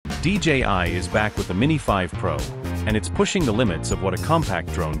DJI is back with the Mini 5 Pro, and it's pushing the limits of what a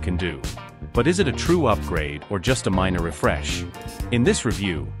compact drone can do. But is it a true upgrade or just a minor refresh? In this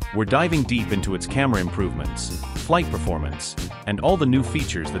review, we're diving deep into its camera improvements, flight performance, and all the new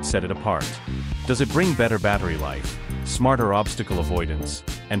features that set it apart. Does it bring better battery life, smarter obstacle avoidance,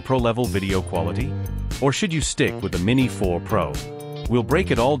 and pro-level video quality? Or should you stick with the Mini 4 Pro? We'll break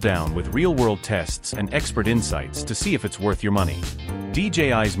it all down with real-world tests and expert insights to see if it's worth your money.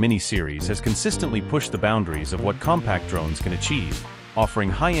 DJI's Mini series has consistently pushed the boundaries of what compact drones can achieve, offering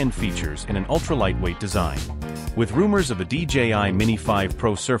high-end features in an ultra-lightweight design. With rumors of the DJI Mini 5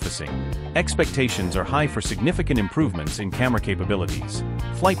 Pro surfacing, expectations are high for significant improvements in camera capabilities,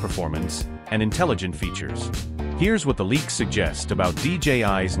 flight performance, and intelligent features. Here's what the leaks suggest about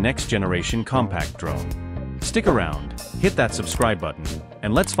DJI's next-generation compact drone. Stick around, hit that subscribe button,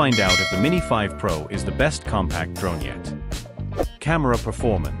 and let's find out if the Mini 5 Pro is the best compact drone yet. Camera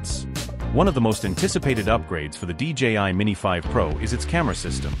performance. One of the most anticipated upgrades for the DJI Mini 5 Pro is its camera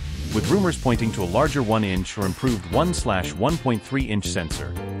system, with rumors pointing to a larger 1-inch or improved 1/1.3-inch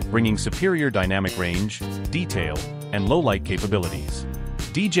sensor, bringing superior dynamic range, detail, and low-light capabilities.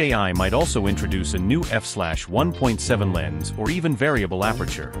 DJI might also introduce a new f/1.7 lens or even variable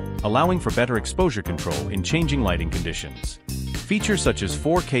aperture, allowing for better exposure control in changing lighting conditions. Features such as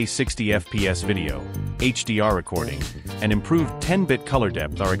 4K 60 FPS video, HDR recording, and improved 10-bit color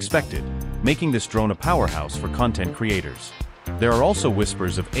depth are expected, making this drone a powerhouse for content creators. There are also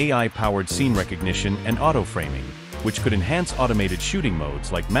whispers of AI-powered scene recognition and auto-framing, which could enhance automated shooting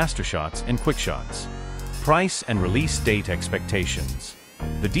modes like master shots and quick shots. Price and release date expectations.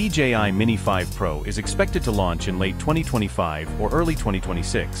 The DJI Mini 5 Pro is expected to launch in late 2025 or early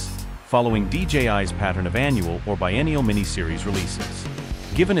 2026, following DJI's pattern of annual or biennial mini-series releases.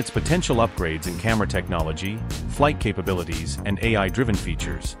 Given its potential upgrades in camera technology, flight capabilities, and AI-driven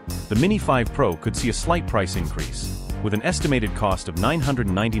features, the Mini 5 Pro could see a slight price increase, with an estimated cost of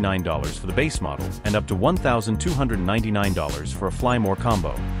 $999 for the base model and up to $1,299 for a Fly More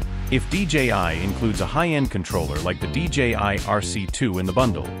combo. If DJI includes a high-end controller like the DJI RC2 in the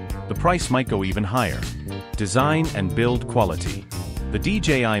bundle, the price might go even higher. Design and build quality. The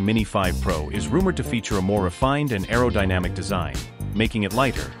DJI Mini 5 Pro is rumored to feature a more refined and aerodynamic design, making it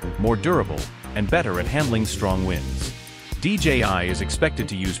lighter, more durable, and better at handling strong winds. DJI is expected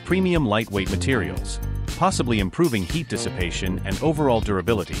to use premium lightweight materials, possibly improving heat dissipation and overall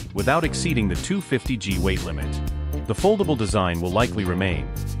durability without exceeding the 250g weight limit. The foldable design will likely remain,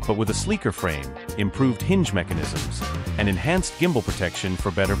 but with a sleeker frame, improved hinge mechanisms, and enhanced gimbal protection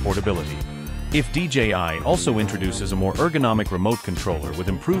for better portability. If DJI also introduces a more ergonomic remote controller with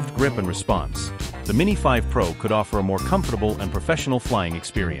improved grip and response, the Mini 5 Pro could offer a more comfortable and professional flying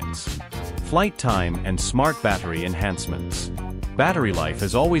experience. Flight time and smart battery enhancements. Battery life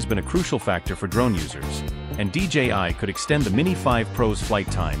has always been a crucial factor for drone users, and DJI could extend the Mini 5 Pro's flight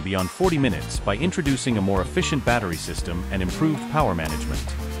time beyond 40 minutes by introducing a more efficient battery system and improved power management.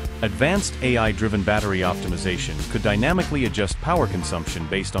 Advanced AI-driven battery optimization could dynamically adjust power consumption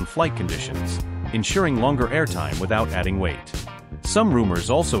based on flight conditions, ensuring longer airtime without adding weight. Some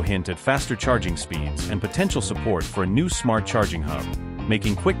rumors also hint at faster charging speeds and potential support for a new smart charging hub,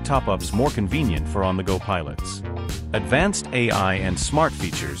 making quick top-ups more convenient for on-the-go pilots. Advanced AI and smart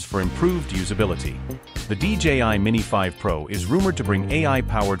features for improved usability. The DJI Mini 5 Pro is rumored to bring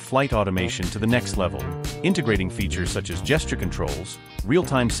AI-powered flight automation to the next level, integrating features such as gesture controls,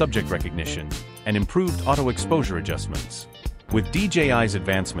 real-time subject recognition, and improved auto-exposure adjustments. With DJI's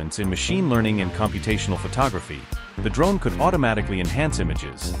advancements in machine learning and computational photography, the drone could automatically enhance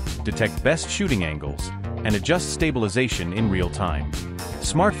images, detect best shooting angles, and adjust stabilization in real time.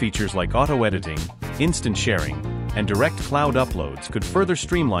 Smart features like auto-editing, instant sharing, and direct cloud uploads could further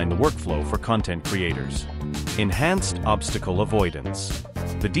streamline the workflow for content creators. Enhanced obstacle avoidance.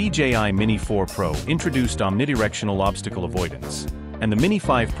 The DJI Mini 4 Pro introduced omnidirectional obstacle avoidance, and the Mini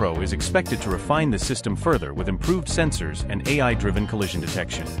 5 Pro is expected to refine the system further with improved sensors and AI-driven collision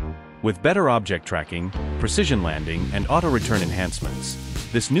detection. With better object tracking, precision landing, and auto-return enhancements,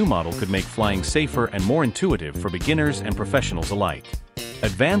 this new model could make flying safer and more intuitive for beginners and professionals alike.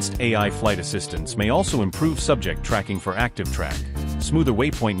 Advanced AI flight assistance may also improve subject tracking for active track, smoother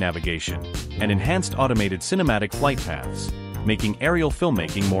waypoint navigation, and enhanced automated cinematic flight paths, making aerial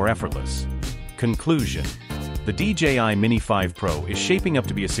filmmaking more effortless. Conclusion. The DJI Mini 5 Pro is shaping up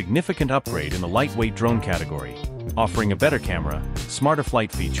to be a significant upgrade in the lightweight drone category, offering a better camera, smarter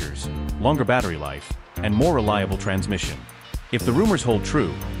flight features, longer battery life, and more reliable transmission. If the rumors hold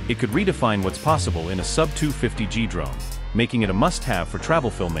true, it could redefine what's possible in a sub-250g drone, making it a must-have for travel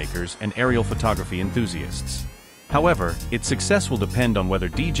filmmakers and aerial photography enthusiasts. However, its success will depend on whether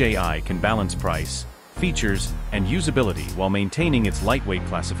DJI can balance price, features, and usability while maintaining its lightweight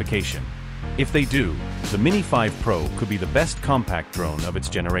classification. If they do, the Mini 5 Pro could be the best compact drone of its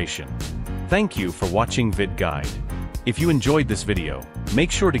generation. Thank you for watching VidGuide. If you enjoyed this video, make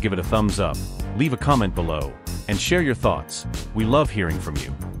sure to give it a thumbs up, leave a comment below, and share your thoughts. We love hearing from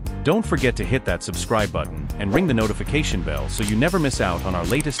you. Don't forget to hit that subscribe button and ring the notification bell so you never miss out on our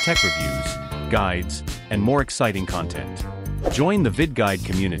latest tech reviews, guides, and more exciting content. Join the VidGuide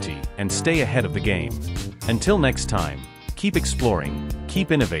community and stay ahead of the game. Until next time, keep exploring,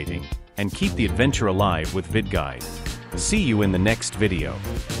 keep innovating, and keep the adventure alive with VidGuide. See you in the next video.